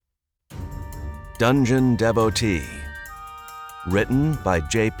Dungeon Devotee. Written by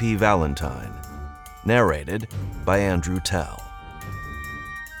J.P. Valentine. Narrated by Andrew Tell.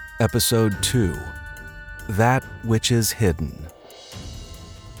 Episode 2. That Which is Hidden.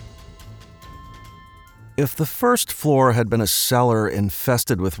 If the first floor had been a cellar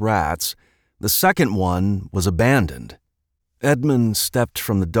infested with rats, the second one was abandoned. Edmund stepped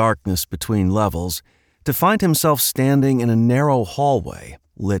from the darkness between levels to find himself standing in a narrow hallway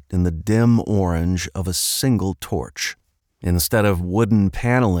lit in the dim orange of a single torch. Instead of wooden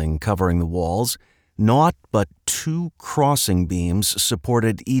paneling covering the walls, naught but two crossing beams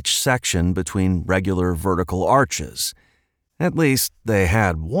supported each section between regular vertical arches. At least they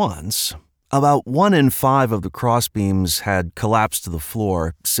had once. About 1 in 5 of the crossbeams had collapsed to the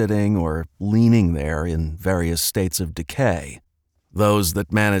floor, sitting or leaning there in various states of decay. Those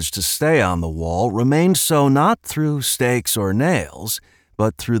that managed to stay on the wall remained so not through stakes or nails,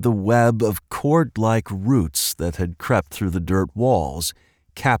 but through the web of cord-like roots that had crept through the dirt walls,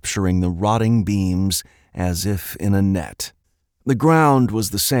 capturing the rotting beams as if in a net. The ground was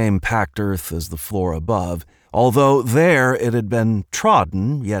the same packed earth as the floor above, although there it had been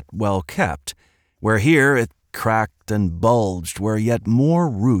trodden yet well kept, where here it cracked and bulged where yet more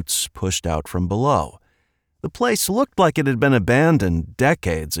roots pushed out from below. The place looked like it had been abandoned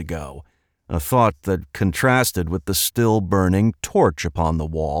decades ago, a thought that contrasted with the still-burning torch upon the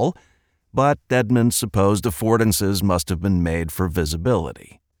wall, but Edmund supposed affordances must have been made for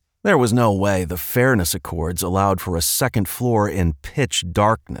visibility. There was no way the fairness accords allowed for a second floor in pitch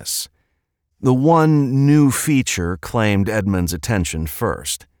darkness. The one new feature claimed Edmund's attention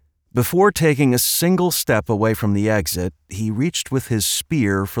first. Before taking a single step away from the exit, he reached with his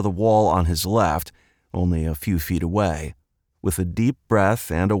spear for the wall on his left, only a few feet away. With a deep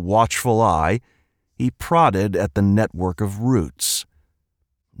breath and a watchful eye, he prodded at the network of roots.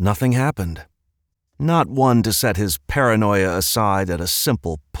 Nothing happened. Not one to set his paranoia aside at a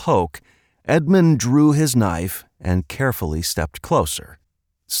simple poke, Edmund drew his knife and carefully stepped closer.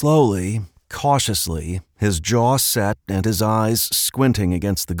 Slowly, cautiously, his jaw set and his eyes squinting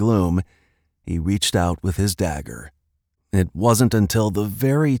against the gloom, he reached out with his dagger. It wasn't until the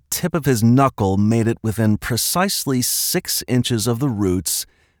very tip of his knuckle made it within precisely 6 inches of the roots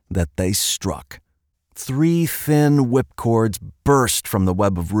that they struck. 3 thin whipcords burst from the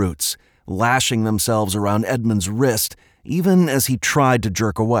web of roots, lashing themselves around Edmund's wrist even as he tried to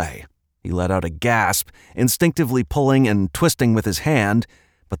jerk away. He let out a gasp, instinctively pulling and twisting with his hand,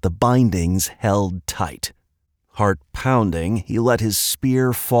 but the bindings held tight. Heart pounding, he let his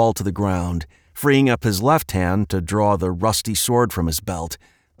spear fall to the ground, freeing up his left hand to draw the rusty sword from his belt,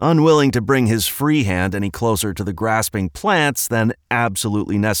 unwilling to bring his free hand any closer to the grasping plants than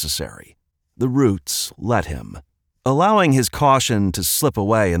absolutely necessary. The roots let him. Allowing his caution to slip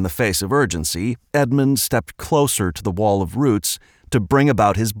away in the face of urgency, Edmund stepped closer to the wall of roots to bring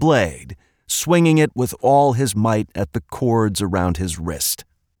about his blade, swinging it with all his might at the cords around his wrist.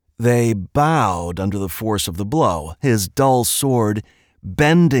 They bowed under the force of the blow, his dull sword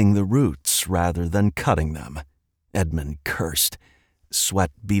bending the roots rather than cutting them. Edmund cursed. Sweat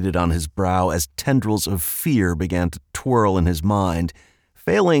beaded on his brow as tendrils of fear began to twirl in his mind,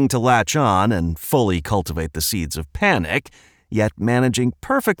 failing to latch on and fully cultivate the seeds of panic, yet managing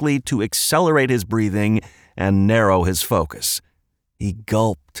perfectly to accelerate his breathing and narrow his focus. He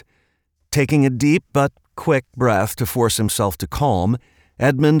gulped. Taking a deep but quick breath to force himself to calm,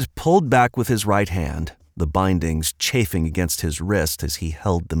 Edmund pulled back with his right hand, the bindings chafing against his wrist as he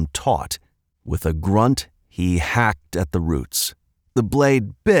held them taut. With a grunt, he hacked at the roots. The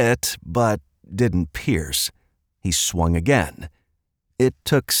blade bit, but didn't pierce. He swung again. It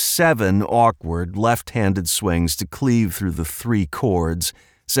took 7 awkward left-handed swings to cleave through the 3 cords,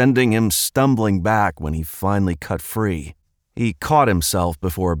 sending him stumbling back when he finally cut free. He caught himself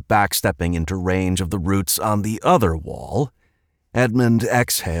before backstepping into range of the roots on the other wall. Edmund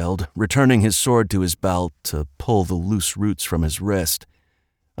exhaled, returning his sword to his belt to pull the loose roots from his wrist.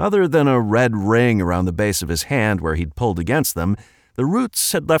 Other than a red ring around the base of his hand where he'd pulled against them, the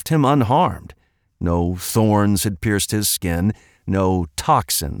roots had left him unharmed. No thorns had pierced his skin, no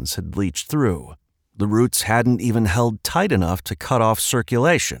toxins had leached through. The roots hadn't even held tight enough to cut off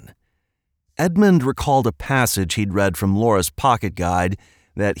circulation. Edmund recalled a passage he'd read from Laura's pocket guide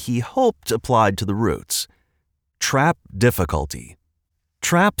that he hoped applied to the roots. Trap difficulty.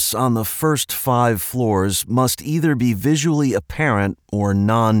 Traps on the first 5 floors must either be visually apparent or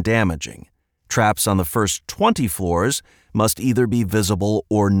non-damaging. Traps on the first 20 floors must either be visible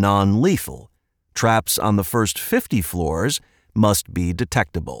or non-lethal. Traps on the first 50 floors must be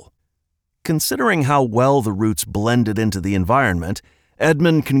detectable. Considering how well the roots blended into the environment,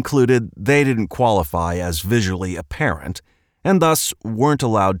 Edmund concluded they didn't qualify as visually apparent, and thus weren't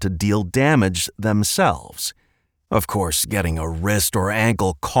allowed to deal damage themselves. Of course, getting a wrist or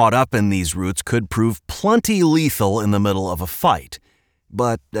ankle caught up in these roots could prove plenty lethal in the middle of a fight,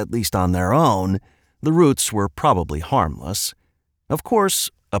 but at least on their own, the roots were probably harmless. Of course,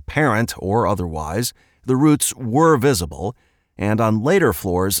 apparent or otherwise, the roots were visible, and on later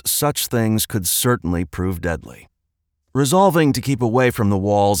floors such things could certainly prove deadly. Resolving to keep away from the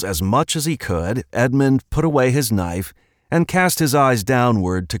walls as much as he could, Edmund put away his knife and cast his eyes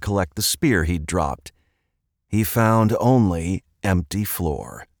downward to collect the spear he'd dropped. He found only empty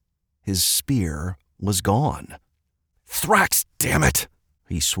floor. His spear was gone. "Thrax, damn it!"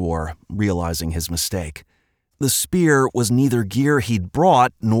 he swore, realizing his mistake. The spear was neither gear he'd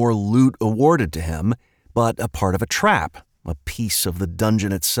brought nor loot awarded to him, but a part of a trap, a piece of the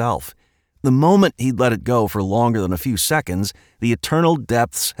dungeon itself. The moment he'd let it go for longer than a few seconds, the eternal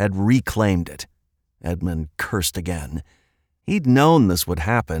depths had reclaimed it. Edmund cursed again. He'd known this would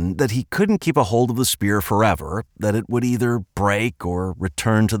happen, that he couldn't keep a hold of the spear forever, that it would either break or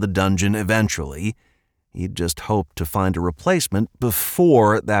return to the dungeon eventually. He'd just hoped to find a replacement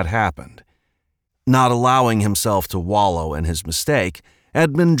before that happened. Not allowing himself to wallow in his mistake,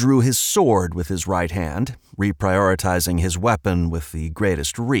 Edmund drew his sword with his right hand, reprioritizing his weapon with the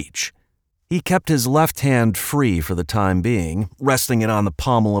greatest reach. He kept his left hand free for the time being, resting it on the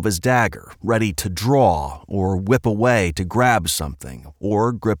pommel of his dagger, ready to draw or whip away to grab something,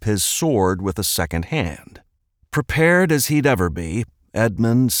 or grip his sword with a second hand. Prepared as he'd ever be,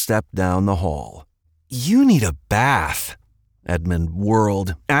 Edmund stepped down the hall. "You need a bath," Edmund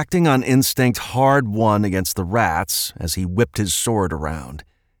whirled, acting on instinct hard-won against the rats as he whipped his sword around.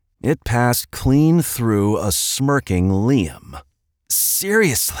 It passed clean through a smirking Liam.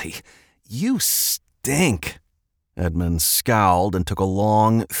 "Seriously, you stink." Edmund scowled and took a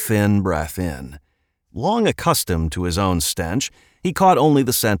long, thin breath in. Long accustomed to his own stench, he caught only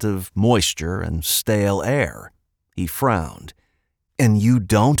the scent of moisture and stale air. He frowned. "And you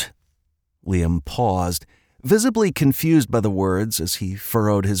don't?" Liam paused, visibly confused by the words as he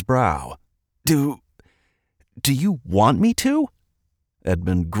furrowed his brow. Do you want me to?"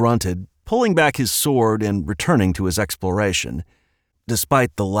 Edmund grunted, pulling back his sword and returning to his exploration.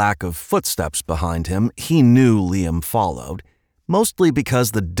 Despite the lack of footsteps behind him, he knew Liam followed, mostly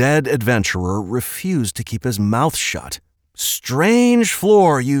because the dead adventurer refused to keep his mouth shut. "Strange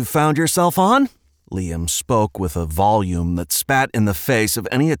floor you've found yourself on," Liam spoke with a volume that spat in the face of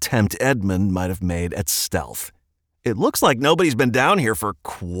any attempt Edmund might have made at stealth. "It looks like nobody's been down here for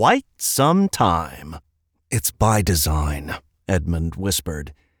quite some time." "It's by design," Edmund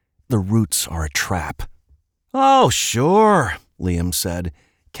whispered. "The roots are a trap." "Oh, sure," Liam said,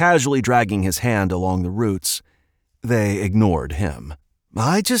 casually dragging his hand along the roots. They ignored him.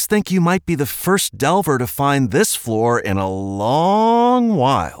 "I just think you might be the first delver to find this floor in a long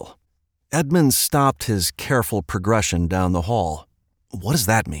while." Edmund stopped his careful progression down the hall. "What does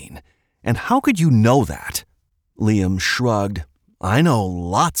that mean? And how could you know that?" Liam shrugged. "I know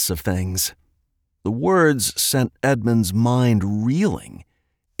lots of things." The words sent Edmund's mind reeling.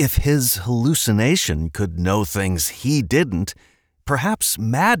 If his hallucination could know things he didn't, perhaps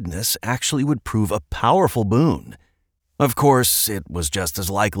madness actually would prove a powerful boon. Of course, it was just as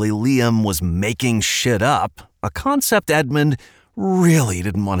likely Liam was making shit up, a concept Edmund really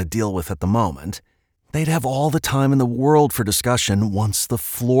didn't want to deal with at the moment. They'd have all the time in the world for discussion once the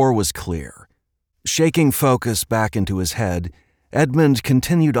floor was clear. Shaking focus back into his head, Edmund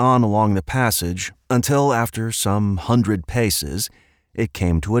continued on along the passage until, after some 100 paces, it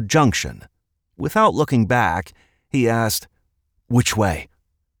came to a junction. Without looking back, he asked, "Which way?"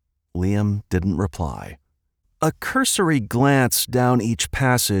 Liam didn't reply. A cursory glance down each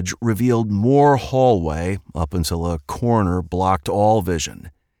passage revealed more hallway up until a corner blocked all vision.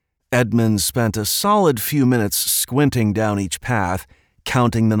 Edmund spent a solid few minutes squinting down each path,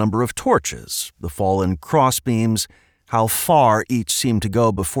 counting the number of torches, the fallen crossbeams, how far each seemed to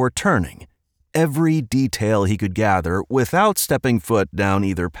go before turning. Every detail he could gather without stepping foot down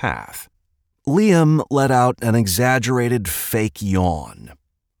either path. Liam let out an exaggerated fake yawn.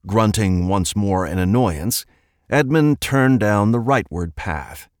 Grunting once more in annoyance, Edmund turned down the rightward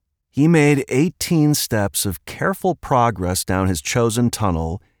path. He made 18 steps of careful progress down his chosen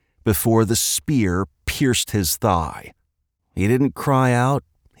tunnel before the spear pierced his thigh. He didn't cry out,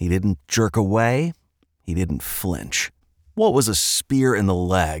 he didn't jerk away, he didn't flinch. What was a spear in the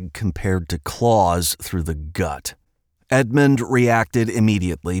leg compared to claws through the gut? Edmund reacted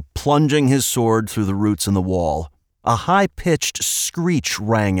immediately, plunging his sword through the roots in the wall. A high-pitched screech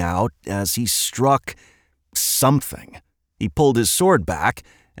rang out as he struck something. He pulled his sword back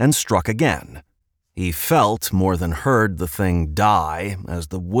and struck again. He felt more than heard the thing die as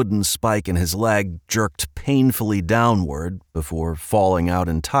the wooden spike in his leg jerked painfully downward before falling out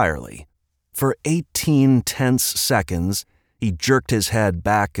entirely. For 18 tense seconds, he jerked his head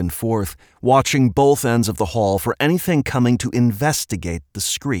back and forth, watching both ends of the hall for anything coming to investigate the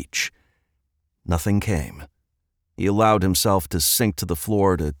screech. Nothing came. He allowed himself to sink to the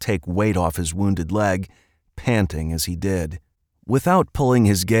floor to take weight off his wounded leg, panting as he did. Without pulling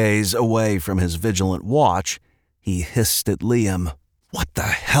his gaze away from his vigilant watch, he hissed at Liam. "What the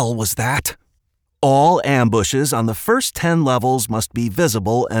hell was that?" "All ambushes on the first 10 levels must be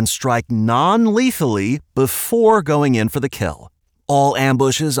visible and strike non-lethally before going in for the kill. All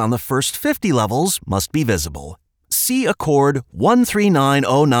ambushes on the first 50 levels must be visible. See Accord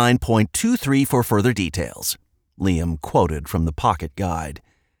 13909.23 for further details," Liam quoted from the pocket guide.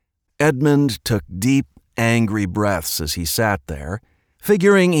 Edmund took deep, angry breaths as he sat there,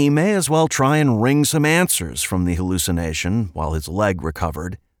 figuring he may as well try and wring some answers from the hallucination while his leg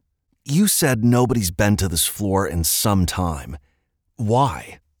recovered. "You said nobody's been to this floor in some time.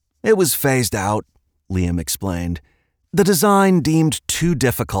 Why?" "It was phased out," Liam explained. "The design deemed too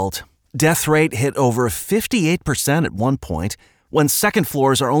difficult. Death rate hit over 58% at one point, when second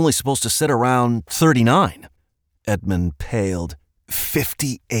floors are only supposed to sit around 39. Edmund paled.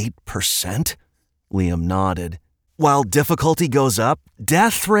 58%? Liam nodded. "While difficulty goes up,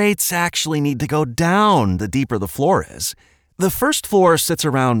 death rates actually need to go down the deeper the floor is. The first floor sits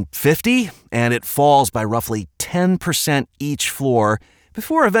around 50, and it falls by roughly 10% each floor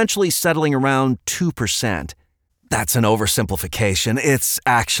before eventually settling around 2%. That's an oversimplification. It's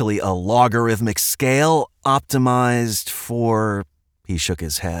actually a logarithmic scale optimized for..." He shook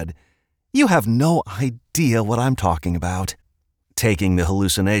his head. "You have no idea what I'm talking about." Taking the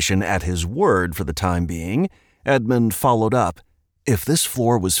hallucination at his word for the time being, Edmund followed up. "If this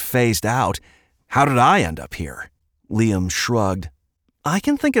floor was phased out, how did I end up here?" Liam shrugged. "I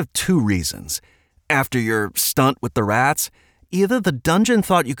can think of 2 reasons. After your stunt with the rats, either the dungeon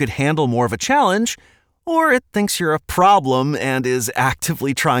thought you could handle more of a challenge, or it thinks you're a problem and is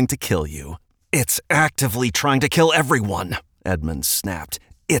actively trying to kill you." "It's actively trying to kill everyone," Edmund snapped.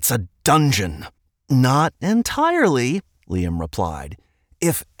 "It's a dungeon." "Not entirely," Liam replied.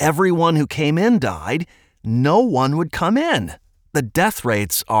 "If everyone who came in died, no one would come in. The death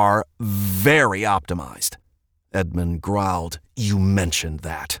rates are very optimized." Edmund growled. "You mentioned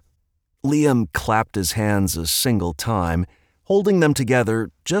that." Liam clapped his hands a single time, holding them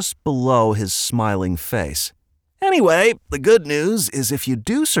together just below his smiling face. "Anyway, the good news is if you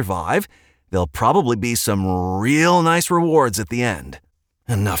do survive, there'll probably be some real nice rewards at the end."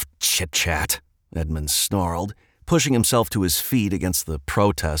 "Enough chit-chat," Edmund snarled, pushing himself to his feet against the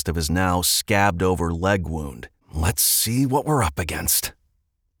protest of his now scabbed-over leg wound. "Let's see what we're up against."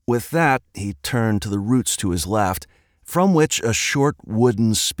 With that, he turned to the roots to his left, from which a short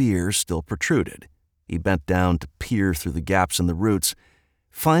wooden spear still protruded. He bent down to peer through the gaps in the roots,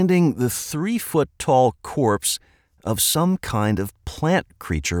 finding the 3-foot-tall corpse of some kind of plant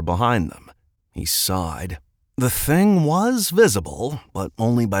creature behind them. He sighed. The thing was visible, but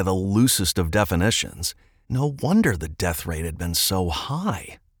only by the loosest of definitions. No wonder the death rate had been so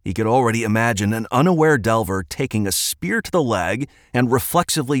high. He could already imagine an unaware delver taking a spear to the leg and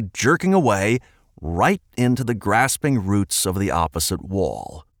reflexively jerking away right into the grasping roots of the opposite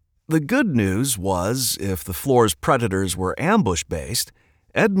wall. The good news was, if the floor's predators were ambush-based,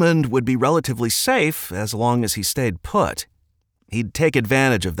 Edmund would be relatively safe as long as he stayed put. He'd take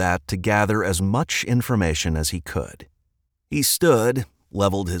advantage of that to gather as much information as he could. He stood,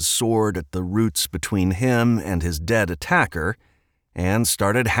 leveled his sword at the roots between him and his dead attacker, and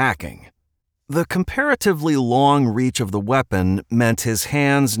started hacking. The comparatively long reach of the weapon meant his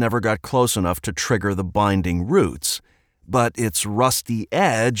hands never got close enough to trigger the binding roots, but its rusty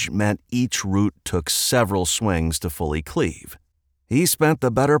edge meant each root took several swings to fully cleave. He spent the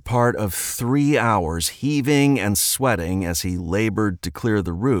better part of 3 hours heaving and sweating as he labored to clear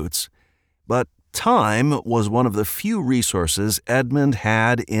the roots, but time was one of the few resources Edmund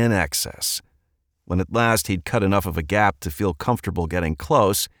had in excess. When at last he'd cut enough of a gap to feel comfortable getting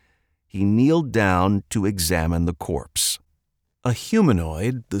close, he kneeled down to examine the corpse. A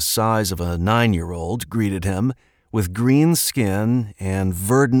humanoid the size of a 9-year-old greeted him, with green skin and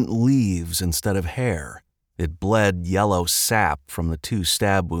verdant leaves instead of hair. It bled yellow sap from the 2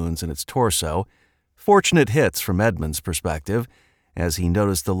 stab wounds in its torso, fortunate hits from Edmund's perspective, as he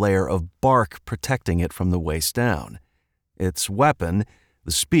noticed the layer of bark protecting it from the waist down. Its weapon,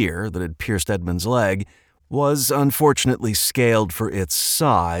 the spear that had pierced Edmund's leg, was unfortunately scaled for its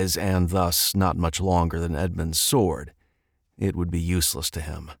size and thus not much longer than Edmund's sword. it would be useless to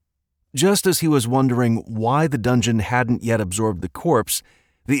him. Just as he was wondering why the dungeon hadn't yet absorbed the corpse,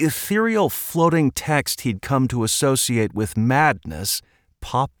 the ethereal floating text he'd come to associate with madness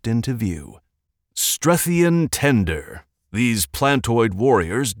popped into view. Strethian Tender. These plantoid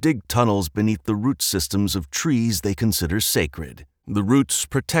warriors dig tunnels beneath the root systems of trees they consider sacred. The roots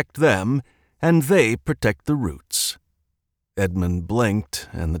protect them, and they protect the roots. Edmund blinked,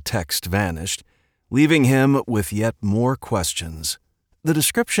 and the text vanished, leaving him with yet more questions. The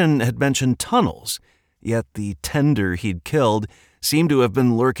description had mentioned tunnels, yet the tender he'd killed seemed to have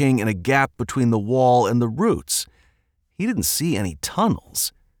been lurking in a gap between the wall and the roots. He didn't see any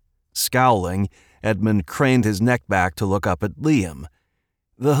tunnels. Scowling, Edmund craned his neck back to look up at Liam.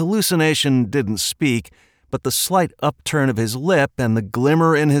 The hallucination didn't speak, but the slight upturn of his lip and the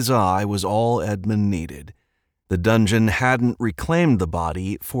glimmer in his eye was all Edmund needed. The dungeon hadn't reclaimed the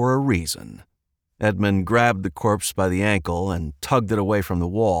body for a reason. Edmund grabbed the corpse by the ankle and tugged it away from the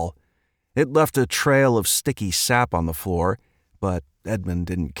wall. It left a trail of sticky sap on the floor, but Edmund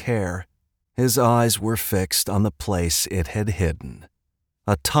didn't care. His eyes were fixed on the place it had hidden.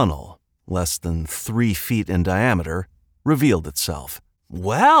 A tunnel, less than 3 feet in diameter, revealed itself.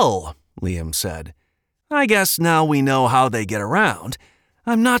 "Well," Liam said, "I guess now we know how they get around.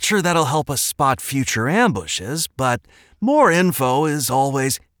 I'm not sure that'll help us spot future ambushes, but more info is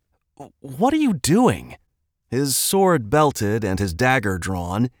always—" "What are you doing?" His sword belted and his dagger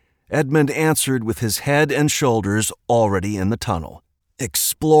drawn, Edmund answered with his head and shoulders already in the tunnel.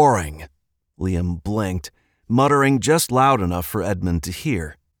 "Exploring." Liam blinked, muttering just loud enough for Edmund to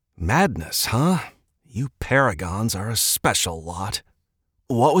hear. "Madness, huh? You paragons are a special lot."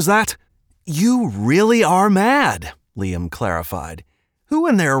 "What was that?" "You really are mad," Liam clarified. "Who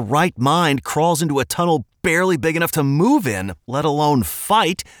in their right mind crawls into a tunnel barely big enough to move in, let alone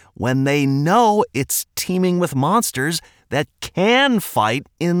fight, when they know it's teeming with monsters that can fight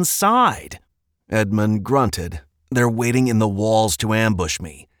inside?" Edmund grunted. "They're waiting in the walls to ambush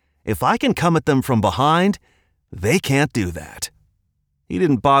me. If I can come at them from behind, they can't do that." He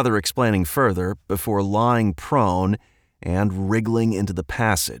didn't bother explaining further before lying prone and wriggling into the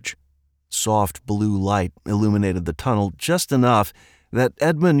passage. Soft blue light illuminated the tunnel just enough that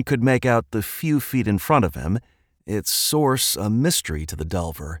Edmund could make out the few feet in front of him, its source a mystery to the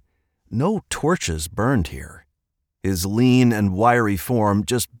delver. No torches burned here. His lean and wiry form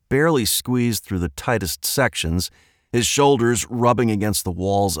just barely squeezed through the tightest sections, his shoulders rubbing against the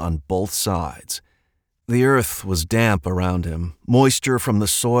walls on both sides. The earth was damp around him, moisture from the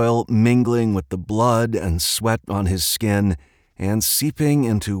soil mingling with the blood and sweat on his skin and seeping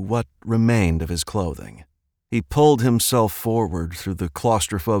into what remained of his clothing. He pulled himself forward through the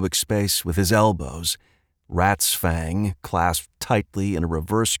claustrophobic space with his elbows, rat's fang clasped tightly in a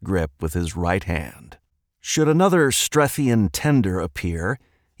reverse grip with his right hand. Should another Strethian Tender appear,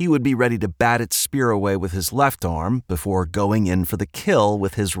 he would be ready to bat its spear away with his left arm before going in for the kill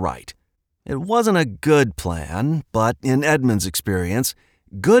with his right. It wasn't a good plan, but in Edmund's experience,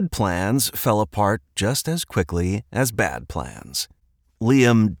 good plans fell apart just as quickly as bad plans.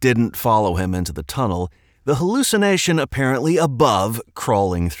 Liam didn't follow him into the tunnel, the hallucination apparently above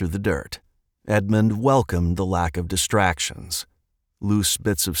crawling through the dirt. Edmund welcomed the lack of distractions. Loose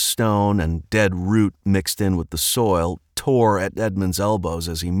bits of stone and dead root mixed in with the soil tore at Edmund's elbows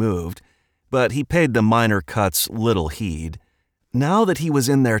as he moved, but he paid the minor cuts little heed. Now that he was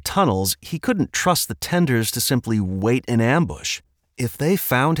in their tunnels, he couldn't trust the Tenders to simply wait in ambush. If they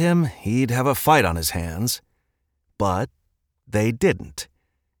found him, he'd have a fight on his hands. But they didn't.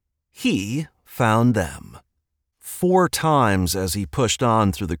 He found them. 4 times as he pushed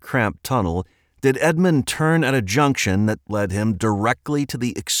on through the cramped tunnel did Edmund turn at a junction that led him directly to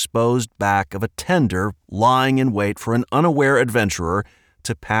the exposed back of a Tender lying in wait for an unaware adventurer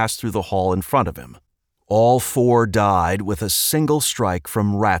to pass through the hall in front of him. All 4 died with a single strike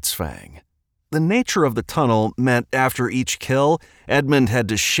from Rat's Fang. The nature of the tunnel meant after each kill, Edmund had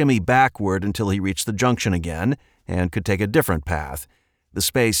to shimmy backward until he reached the junction again and could take a different path, the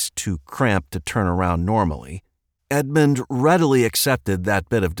space too cramped to turn around normally. Edmund readily accepted that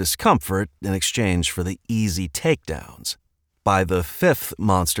bit of discomfort in exchange for the easy takedowns. By the 5th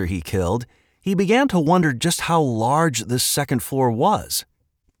monster he killed, he began to wonder just how large this second floor was.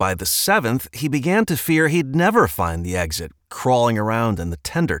 By the 7th, he began to fear he'd never find the exit, crawling around in the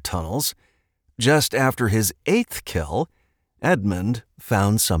Tender tunnels. Just after his 8th kill, Edmund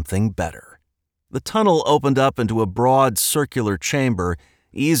found something better. The tunnel opened up into a broad circular chamber,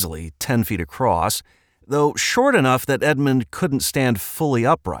 easily 10 feet across, though short enough that Edmund couldn't stand fully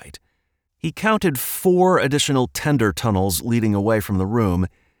upright. He counted 4 additional Tender tunnels leading away from the room,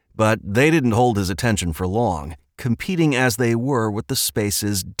 but they didn't hold his attention for long, competing as they were with the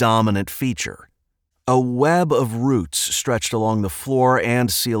space's dominant feature. A web of roots stretched along the floor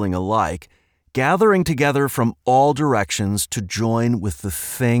and ceiling alike, gathering together from all directions to join with the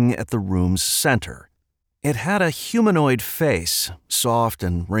thing at the room's center. It had a humanoid face, soft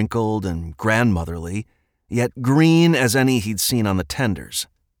and wrinkled and grandmotherly, yet green as any he'd seen on the tenders.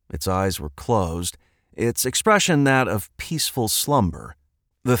 Its eyes were closed, its expression that of peaceful slumber.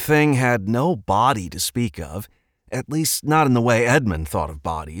 The thing had no body to speak of, at least not in the way Edmund thought of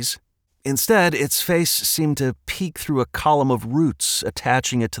bodies. Instead, its face seemed to peek through a column of roots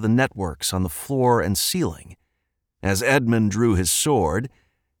attaching it to the networks on the floor and ceiling. As Edmund drew his sword,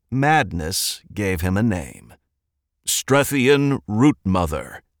 madness gave him a name. Strethian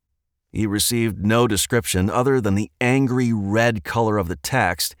Rootmother. He received no description other than the angry red color of the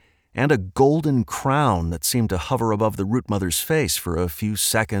text and a golden crown that seemed to hover above the Rootmother's face for a few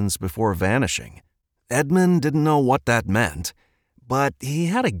seconds before vanishing. Edmund didn't know what that meant, but he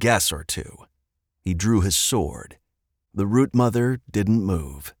had a guess or two. He drew his sword. The Rootmother didn't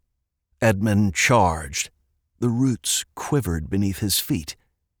move. Edmund charged. The roots quivered beneath his feet.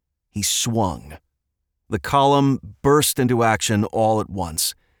 He swung. The column burst into action all at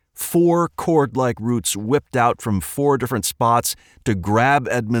once. 4 cord-like roots whipped out from 4 different spots to grab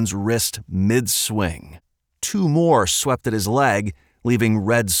Edmund's wrist mid-swing. 2 more swept at his leg, leaving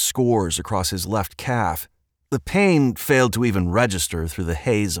red scores across his left calf. The pain failed to even register through the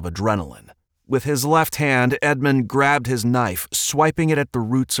haze of adrenaline. With his left hand, Edmund grabbed his knife, swiping it at the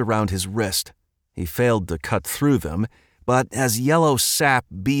roots around his wrist. He failed to cut through them, but as yellow sap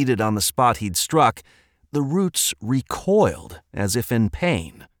beaded on the spot he'd struck, the roots recoiled as if in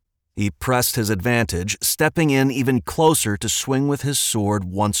pain. He pressed his advantage, stepping in even closer to swing with his sword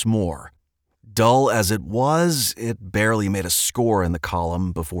once more. Dull as it was, it barely made a score in the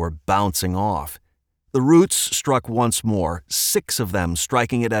column before bouncing off. The roots struck once more, 6 of them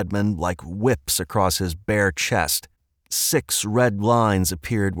striking at Edmund like whips across his bare chest. 6 red lines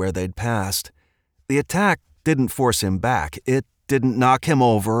appeared where they'd passed. The attack didn't force him back. It didn't knock him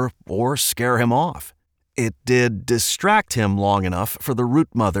over or scare him off. It did distract him long enough for the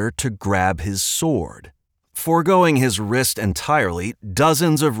Rootmother to grab his sword. Foregoing his wrist entirely,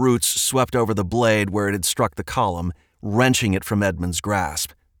 dozens of roots swept over the blade where it had struck the column, wrenching it from Edmund's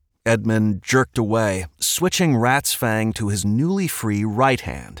grasp. Edmund jerked away, switching Rat's Fang to his newly free right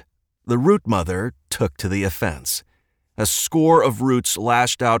hand. The Rootmother took to the offense. A score of roots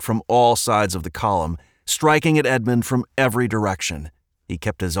lashed out from all sides of the column, striking at Edmund from every direction. He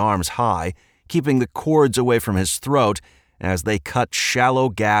kept his arms high, keeping the cords away from his throat as they cut shallow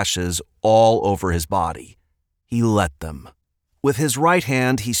gashes all over his body. He let them. With his right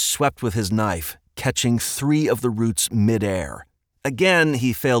hand, he swept with his knife, catching 3 of the roots midair. Again,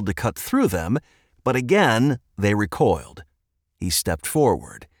 he failed to cut through them, but again, they recoiled. He stepped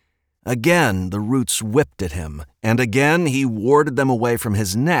forward. Again, the roots whipped at him, and again he warded them away from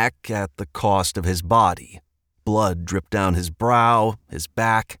his neck at the cost of his body. Blood dripped down his brow, his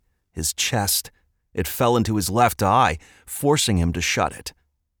back, his chest. It fell into his left eye, forcing him to shut it.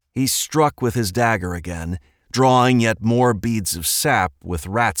 He struck with his dagger again, drawing yet more beads of sap with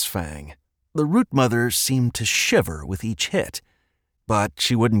Rat's Fang. The Rootmother seemed to shiver with each hit, but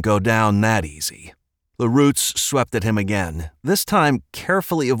she wouldn't go down that easy. The roots swept at him again, this time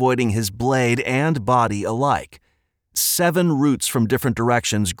carefully avoiding his blade and body alike. 7 roots from different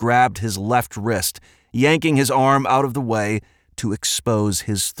directions grabbed his left wrist, yanking his arm out of the way to expose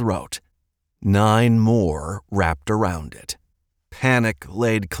his throat. 9 more wrapped around it. Panic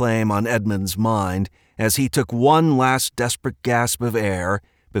laid claim on Edmund's mind as he took one last desperate gasp of air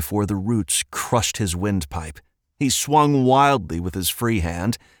before the roots crushed his windpipe. He swung wildly with his free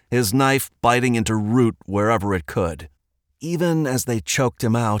hand, his knife biting into root wherever it could. Even as they choked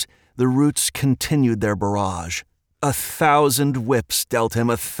him out, the roots continued their barrage. 1,000 whips dealt him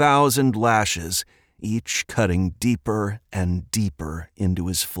 1,000 lashes, each cutting deeper and deeper into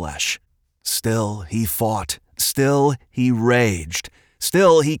his flesh. Still he fought. Still he raged.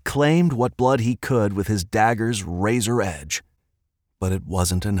 Still he claimed what blood he could with his dagger's razor edge. But it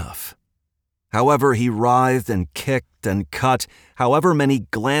wasn't enough. However he writhed and kicked and cut, however many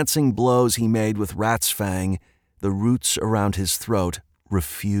glancing blows he made with Rat's Fang, the roots around his throat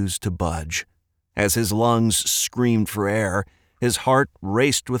refused to budge. As his lungs screamed for air, his heart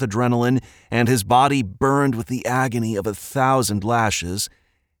raced with adrenaline, and his body burned with the agony of 1,000 lashes,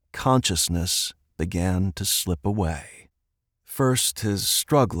 consciousness began to slip away. First his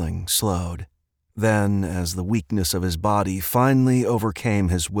struggling slowed. Then, as the weakness of his body finally overcame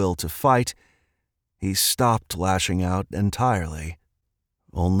his will to fight, he stopped lashing out entirely.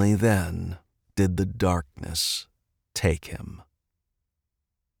 Only then did the darkness take him.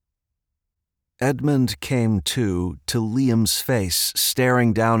 Edmund came to Liam's face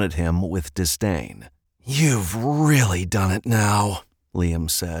staring down at him with disdain. "You've really done it now," Liam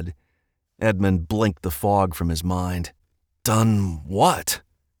said. Edmund blinked the fog from his mind. "Done what?"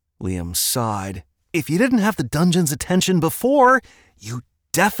 Liam sighed. "If you didn't have the dungeon's attention before, you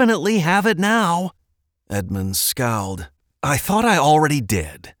definitely have it now." Edmund scowled. "I thought I already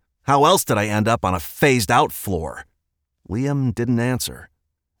did. How else did I end up on a phased-out floor?" Liam didn't answer.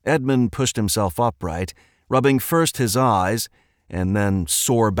 Edmund pushed himself upright, rubbing first his eyes and then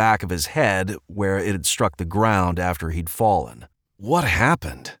sore back of his head where it had struck the ground after he'd fallen. "What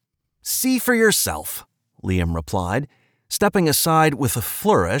happened?" "See for yourself," Liam replied, stepping aside with a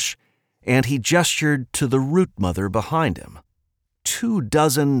flourish, and he gestured to the root mother behind him.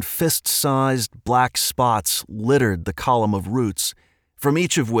 24 fist-sized black spots littered the column of roots, from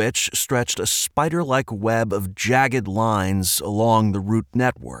each of which stretched a spider-like web of jagged lines along the root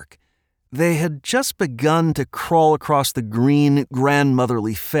network. They had just begun to crawl across the green,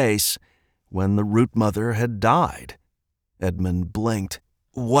 grandmotherly face when the root mother had died. Edmund blinked.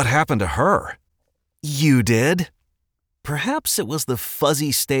 "What happened to her?" "You did." Perhaps it was the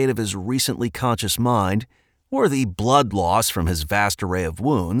fuzzy state of his recently conscious mind, or the blood loss from his vast array of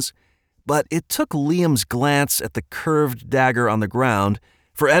wounds, but it took Liam's glance at the curved dagger on the ground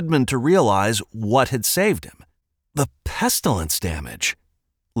for Edmund to realize what had saved him. The pestilence damage.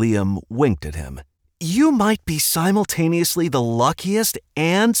 Liam winked at him. "You might be simultaneously the luckiest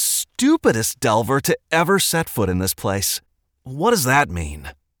and stupidest delver to ever set foot in this place." "What does that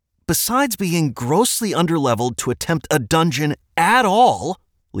mean?" "Besides being grossly underleveled to attempt a dungeon at all,"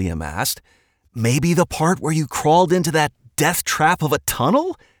 Liam asked, "maybe the part where you crawled into that death trap of a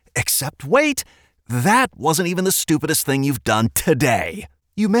tunnel? Except wait, that wasn't even the stupidest thing you've done today.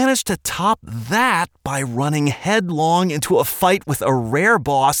 You managed to top that by running headlong into a fight with a rare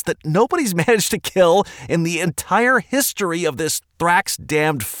boss that nobody's managed to kill in the entire history of this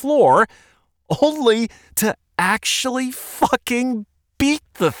Thrax-damned floor, only to actually fucking beat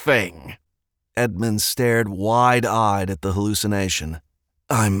the thing." Edmund stared wide-eyed at the hallucination.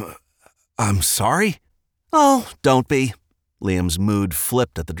 I'm sorry?" "Oh, don't be." Liam's mood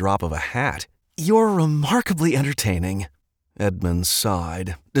flipped at the drop of a hat. "You're remarkably entertaining." Edmund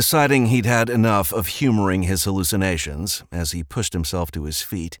sighed, deciding he'd had enough of humoring his hallucinations as he pushed himself to his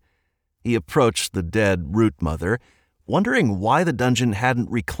feet. He approached the dead root mother, wondering why the dungeon hadn't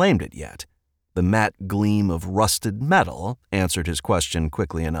reclaimed it yet. The matte gleam of rusted metal answered his question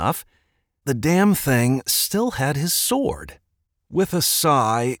quickly enough. The damn thing still had his sword. With a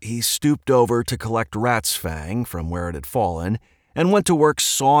sigh, he stooped over to collect Rat's Fang from where it had fallen and went to work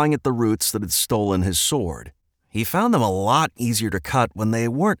sawing at the roots that had stolen his sword. He found them a lot easier to cut when they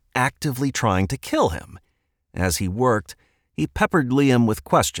weren't actively trying to kill him. As he worked, he peppered Liam with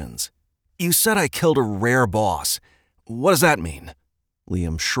questions. "You said I killed a rare boss. What does that mean?"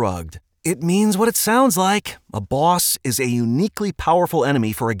 Liam shrugged. "It means what it sounds like. A boss is a uniquely powerful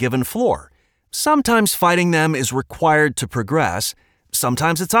enemy for a given floor. Sometimes fighting them is required to progress.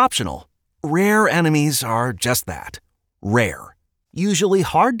 Sometimes it's optional. Rare enemies are just that. Rare. Usually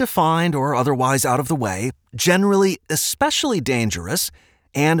hard to find or otherwise out of the way, generally especially dangerous,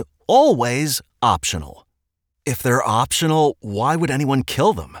 and always optional. If they're optional, why would anyone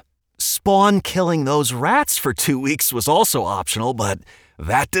kill them? Spawn killing those rats for 2 weeks was also optional, but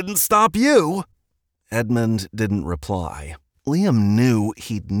that didn't stop you." Edmund didn't reply. Liam knew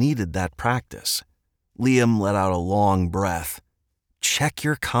he'd needed that practice. Liam let out a long breath. "Check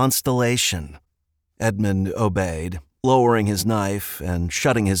your constellation." Edmund obeyed, lowering his knife and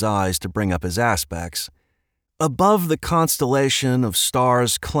shutting his eyes to bring up his aspects. Above the constellation of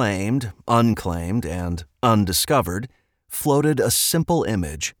stars claimed, unclaimed, and undiscovered, floated a simple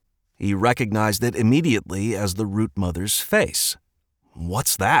image. He recognized it immediately as the root mother's face.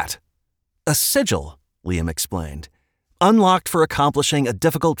 "What's that?" "A sigil," Liam explained. "Unlocked for accomplishing a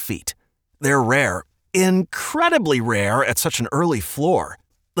difficult feat. They're rare, incredibly rare at such an early floor.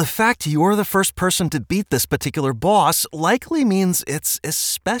 The fact you're the first person to beat this particular boss likely means it's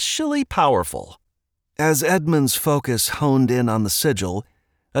especially powerful." As Edmund's focus honed in on the sigil,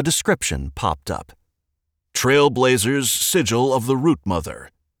 a description popped up. "Trailblazer's Sigil of the Root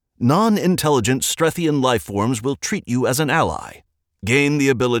Mother. Non-intelligent Strethian lifeforms will treat you as an ally. Gain the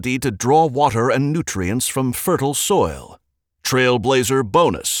ability to draw water and nutrients from fertile soil. Trailblazer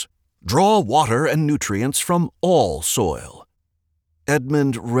bonus. Draw water and nutrients from all soil."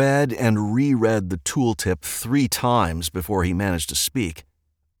 Edmund read and reread the tooltip 3 times before he managed to speak.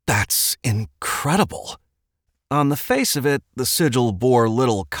 "That's incredible." On the face of it, the sigil bore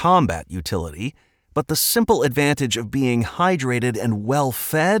little combat utility, but the simple advantage of being hydrated and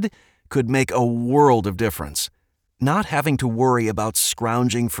well-fed could make a world of difference. Not having to worry about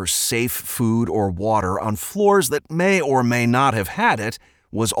scrounging for safe food or water on floors that may or may not have had it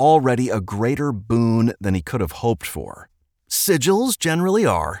was already a greater boon than he could have hoped for. "Sigils generally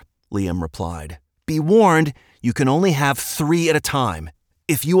are," Liam replied. "Be warned, you can only have 3 at a time.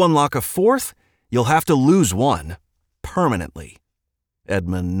 If you unlock a 4th, you'll have to lose one. Permanently."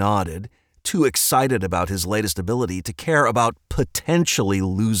 Edmund nodded, too excited about his latest ability to care about potentially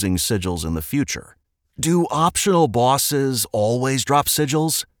losing sigils in the future. "Do optional bosses always drop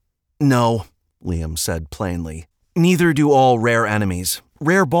sigils?" "No," Liam said plainly. "Neither do all rare enemies.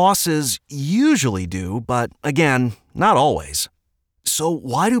 Rare bosses usually do, but again, not always." "So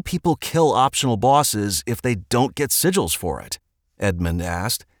why do people kill optional bosses if they don't get sigils for it?" Edmund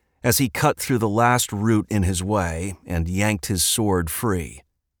asked, as he cut through the last root in his way and yanked his sword free.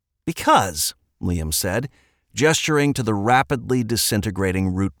 "Because," Liam said, gesturing to the rapidly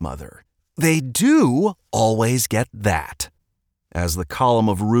disintegrating root mother, "they do always get that." As the column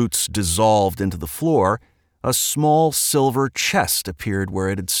of roots dissolved into the floor, a small silver chest appeared where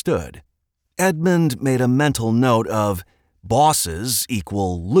it had stood. Edmund made a mental note of bosses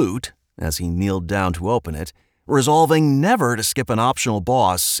equal loot as he kneeled down to open it, resolving never to skip an optional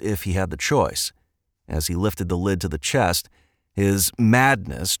boss if he had the choice. As he lifted the lid to the chest, his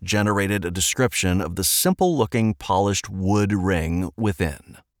madness generated a description of the simple-looking polished wood ring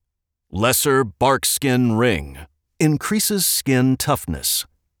within. "Lesser Barkskin Ring. Increases skin toughness."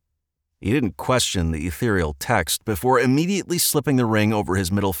 He didn't question the ethereal text before immediately slipping the ring over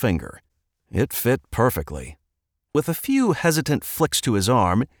his middle finger. It fit perfectly. With a few hesitant flicks to his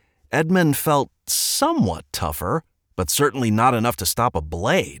arm, Edmund felt somewhat tougher, but certainly not enough to stop a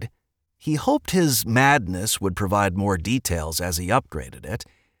blade. He hoped his madness would provide more details as he upgraded it,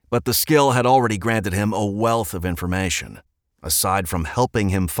 but the skill had already granted him a wealth of information. Aside from helping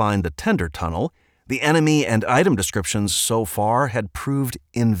him find the Tender Tunnel, the enemy and item descriptions so far had proved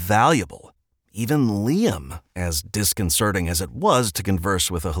invaluable. Even Liam, as disconcerting as it was to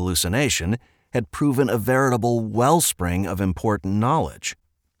converse with a hallucination, had proven a veritable wellspring of important knowledge.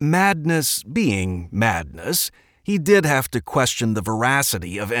 Madness being madness, he did have to question the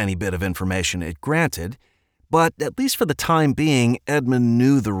veracity of any bit of information it granted, but at least for the time being, Edmund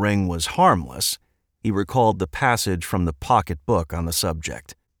knew the ring was harmless. He recalled the passage from the pocket book on the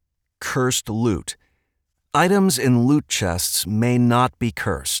subject. Cursed loot. Items in loot chests may not be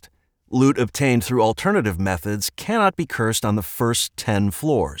cursed. Loot obtained through alternative methods cannot be cursed on the first 10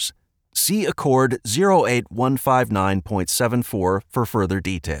 floors. See Accord 08159.74 for further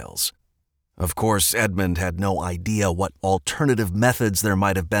details. Of course, Edmund had no idea what alternative methods there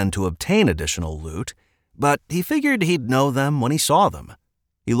might have been to obtain additional loot, but he figured he'd know them when he saw them.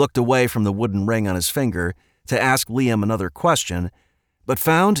 He looked away from the wooden ring on his finger to ask Liam another question, but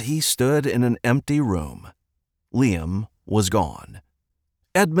found he stood in an empty room. Liam was gone.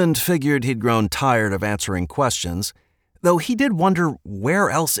 Edmund figured he'd grown tired of answering questions, though he did wonder where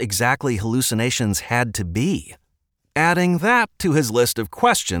else exactly hallucinations had to be. Adding that to his list of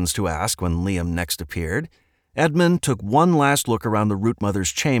questions to ask when Liam next appeared, Edmund took one last look around the root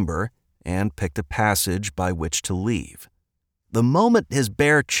mother's chamber and picked a passage by which to leave. The moment his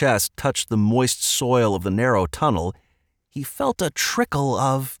bare chest touched the moist soil of the narrow tunnel, he felt a trickle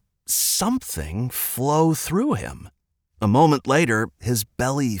of something flow through him. A moment later, his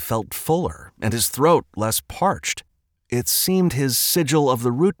belly felt fuller and his throat less parched. It seemed his sigil of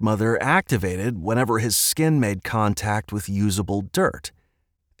the root mother activated whenever his skin made contact with usable dirt.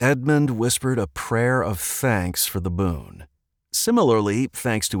 Edmund whispered a prayer of thanks for the boon. Similarly,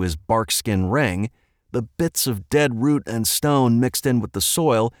 thanks to his barkskin ring, the bits of dead root and stone mixed in with the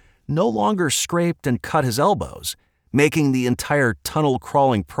soil no longer scraped and cut his elbows, making the entire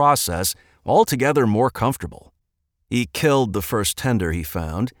tunnel-crawling process altogether more comfortable. He killed the first tender he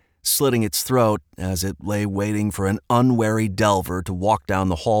found, slitting its throat as it lay waiting for an unwary delver to walk down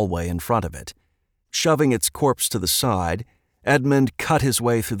the hallway in front of it. Shoving its corpse to the side, Edmund cut his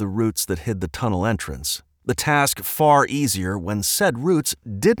way through the roots that hid the tunnel entrance, the task far easier when said roots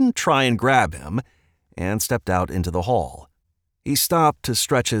didn't try and grab him, and stepped out into the hall. He stopped to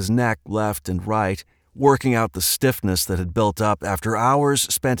stretch his neck left and right, working out the stiffness that had built up after hours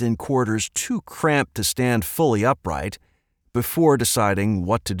spent in quarters too cramped to stand fully upright, before deciding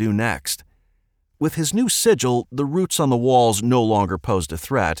what to do next. With his new sigil, the roots on the walls no longer posed a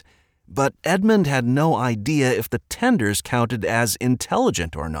threat, but Edmund had no idea if the tenders counted as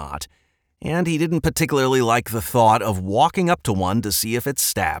intelligent or not, and he didn't particularly like the thought of walking up to one to see if it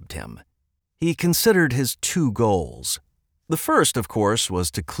stabbed him. He considered his two goals. The first, of course,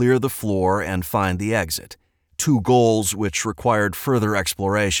 was to clear the floor and find the exit, two goals which required further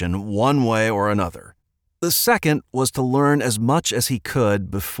exploration one way or another. The second was to learn as much as he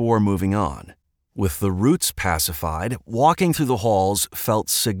could before moving on. With the roots pacified, walking through the halls felt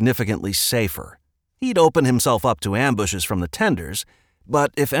significantly safer. He'd open himself up to ambushes from the tenders,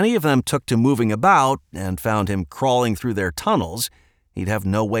 but if any of them took to moving about and found him crawling through their tunnels, he'd have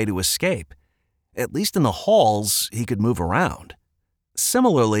no way to escape. At least in the halls, he could move around.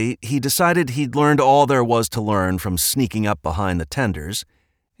 Similarly, he decided he'd learned all there was to learn from sneaking up behind the tenders,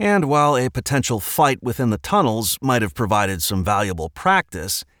 and while a potential fight within the tunnels might have provided some valuable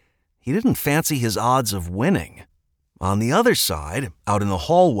practice, he didn't fancy his odds of winning. On the other side, out in the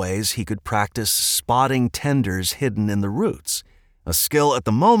hallways, he could practice spotting tenders hidden in the roots, a skill at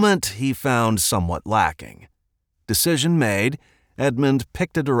the moment he found somewhat lacking. Decision made, Edmund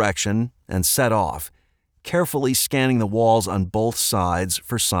picked a direction and set off, carefully scanning the walls on both sides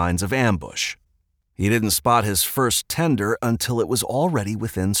for signs of ambush. He didn't spot his first tender until it was already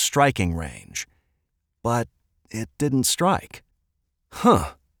within striking range. But it didn't strike.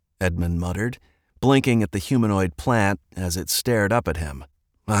 "Huh," Edmund muttered, blinking at the humanoid plant as it stared up at him.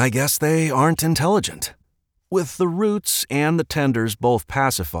 "I guess they aren't intelligent." With the roots and the tenders both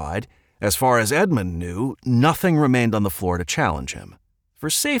pacified, as far as Edmund knew, nothing remained on the floor to challenge him. For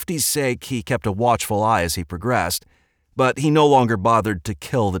safety's sake, he kept a watchful eye as he progressed, but he no longer bothered to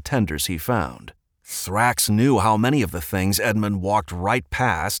kill the tenders he found. Thrax knew how many of the things Edmund walked right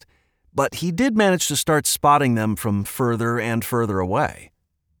past, but he did manage to start spotting them from further and further away.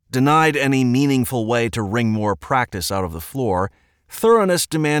 Denied any meaningful way to wring more practice out of the floor, thoroughness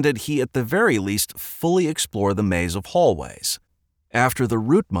demanded he at the very least fully explore the maze of hallways. After the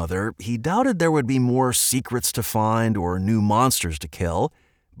Root Mother, he doubted there would be more secrets to find or new monsters to kill,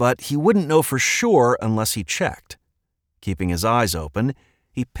 but he wouldn't know for sure unless he checked. Keeping his eyes open,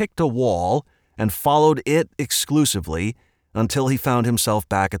 he picked a wall and followed it exclusively until he found himself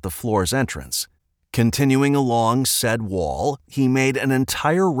back at the floor's entrance. Continuing along said wall, he made an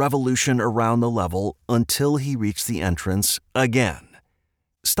entire revolution around the level until he reached the entrance again.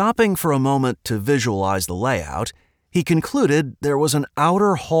 Stopping for a moment to visualize the layout, he concluded there was an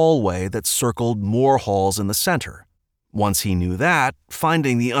outer hallway that circled more halls in the center. Once he knew that,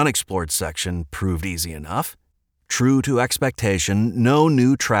 finding the unexplored section proved easy enough. True to expectation, no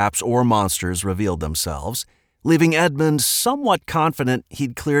new traps or monsters revealed themselves, leaving Edmund somewhat confident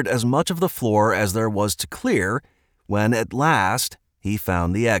he'd cleared as much of the floor as there was to clear when, at last, he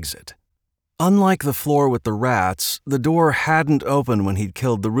found the exit. Unlike the floor with the rats, the door hadn't opened when he'd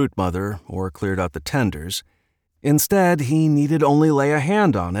killed the Root Mother or cleared out the tenders. Instead, he needed only lay a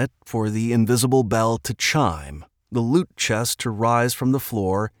hand on it for the invisible bell to chime, the loot chest to rise from the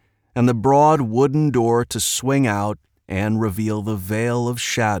floor, and the broad wooden door to swing out and reveal the veil of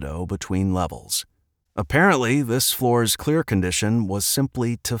shadow between levels. Apparently, this floor's clear condition was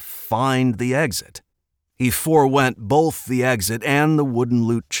simply to find the exit. He forewent both the exit and the wooden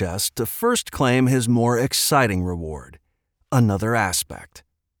loot chest to first claim his more exciting reward, another aspect.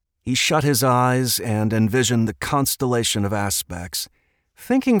 He shut his eyes and envisioned the constellation of aspects,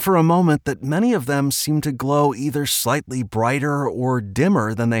 thinking for a moment that many of them seemed to glow either slightly brighter or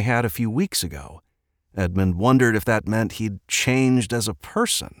dimmer than they had a few weeks ago. Edmund wondered if that meant he'd changed as a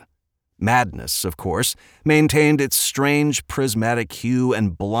person. Madness, of course, maintained its strange prismatic hue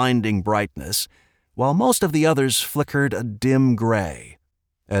and blinding brightness, while most of the others flickered a dim gray.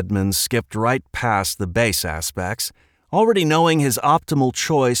 Edmund skipped right past the base aspects, already knowing his optimal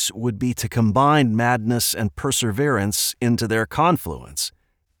choice would be to combine madness and perseverance into their confluence.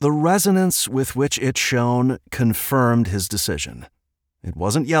 The resonance with which it shone confirmed his decision. It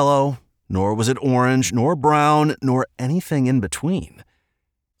wasn't yellow, nor was it orange, nor brown, nor anything in between.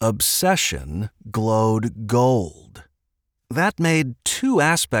 Obsession glowed gold. That made two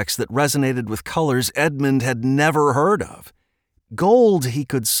aspects that resonated with colors Edmund had never heard of. Gold he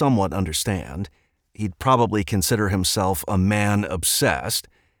could somewhat understand. He'd probably consider himself a man obsessed,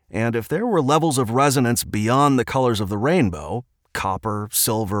 and if there were levels of resonance beyond the colors of the rainbow, copper,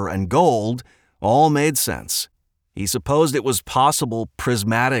 silver, and gold, all made sense. He supposed it was possible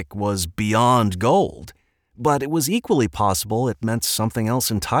prismatic was beyond gold, but it was equally possible it meant something else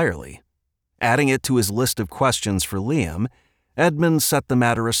entirely. Adding it to his list of questions for Liam, Edmund set the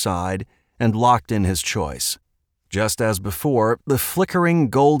matter aside and locked in his choice. Just as before, the flickering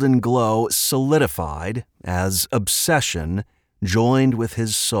golden glow solidified as obsession joined with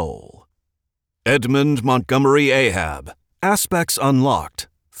his soul. Edmund Montgomery Ahab. Aspects unlocked.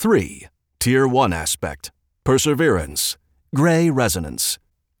 3. Tier 1 aspect. Perseverance. Gray resonance.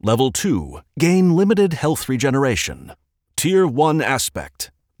 Level 2. Gain limited health regeneration. Tier 1 aspect,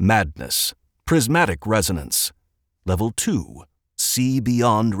 madness, prismatic resonance. Level 2, see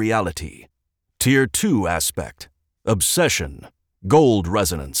beyond reality. Tier 2 aspect, obsession, gold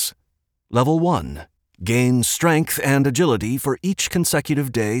resonance. Level 1, gain strength and agility for each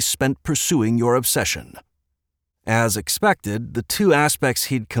consecutive day spent pursuing your obsession. As expected, the two aspects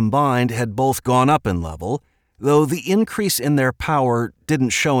he'd combined had both gone up in level, though the increase in their power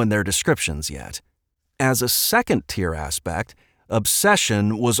didn't show in their descriptions yet. As a second-tier aspect,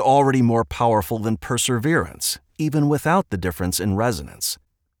 obsession was already more powerful than perseverance, even without the difference in resonance.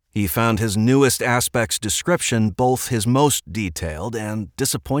 He found his newest aspect's description both his most detailed and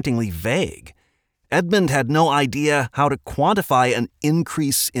disappointingly vague. Edmund had no idea how to quantify an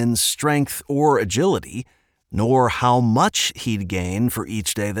increase in strength or agility, nor how much he'd gain for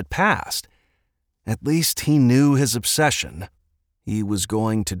each day that passed. At least he knew his obsession. He was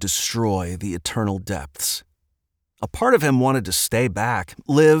going to destroy the eternal depths. A part of him wanted to stay back,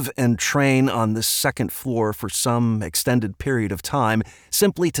 live and train on this second floor for some extended period of time,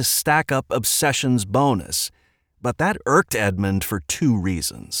 simply to stack up obsession's bonus. But that irked Edmund for two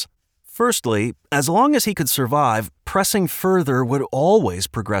reasons. Firstly, as long as he could survive, pressing further would always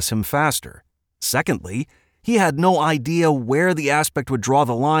progress him faster. Secondly, he had no idea where the aspect would draw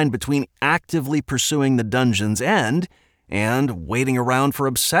the line between actively pursuing the dungeon's end and waiting around for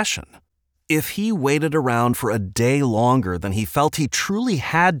obsession. If he waited around for a day longer than he felt he truly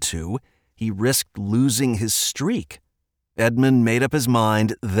had to, he risked losing his streak. Edmund made up his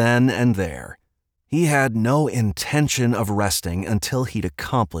mind then and there. He had no intention of resting until he'd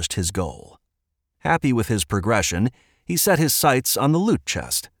accomplished his goal. Happy with his progression, he set his sights on the loot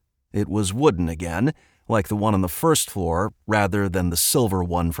chest. It was wooden again, like the one on the first floor, rather than the silver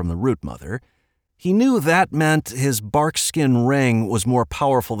one from the Root Mother. He knew that meant his barkskin ring was more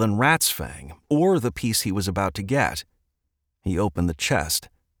powerful than Rat's Fang, or the piece he was about to get. He opened the chest.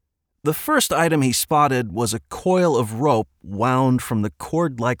 The first item he spotted was a coil of rope wound from the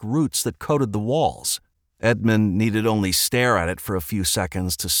cord-like roots that coated the walls. Edmund needed only stare at it for a few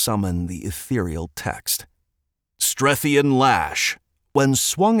seconds to summon the ethereal text. Strethian Lash. When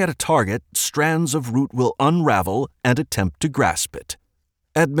swung at a target, strands of root will unravel and attempt to grasp it.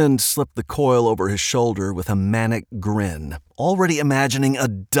 Edmund slipped the coil over his shoulder with a manic grin, already imagining a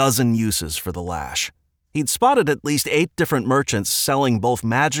dozen uses for the lash. He'd spotted at least 8 different merchants selling both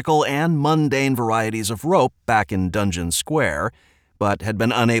magical and mundane varieties of rope back in Dungeon Square, but had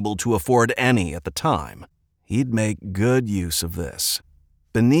been unable to afford any at the time. He'd make good use of this.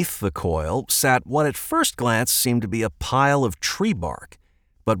 Beneath the coil sat what at first glance seemed to be a pile of tree bark,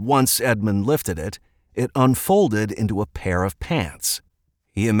 but once Edmund lifted it, it unfolded into a pair of pants.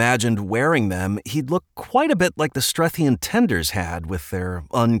 He imagined wearing them, he'd look quite a bit like the Strethian tenders had with their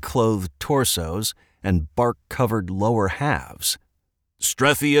unclothed torsos and bark-covered lower halves.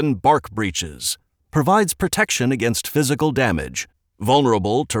 Strethian Bark Breeches. Provides protection against physical damage.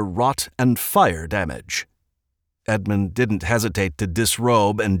 Vulnerable to rot and fire damage. Edmund didn't hesitate to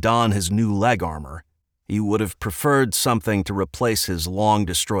disrobe and don his new leg armor. He would have preferred something to replace his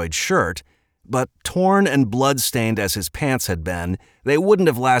long-destroyed shirt, but torn and blood-stained as his pants had been, they wouldn't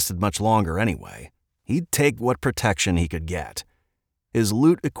have lasted much longer anyway. He'd take what protection he could get. His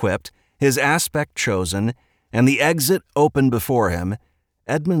loot equipped, his aspect chosen, and the exit open before him,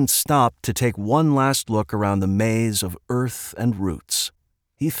 Edmund stopped to take one last look around the maze of earth and roots.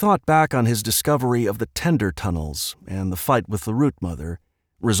 He thought back on his discovery of the Tender Tunnels and the fight with the Root Mother,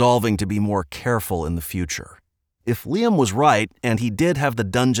 resolving to be more careful in the future. If Liam was right and he did have the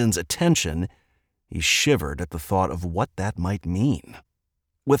dungeon's attention, he shivered at the thought of what that might mean.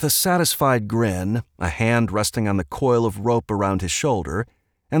 With a satisfied grin, a hand resting on the coil of rope around his shoulder,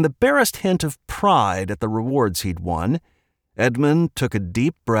 and the barest hint of pride at the rewards he'd won, Edmund took a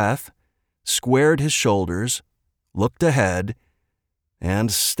deep breath, squared his shoulders, looked ahead,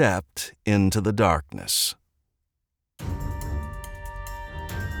 and stepped into the darkness.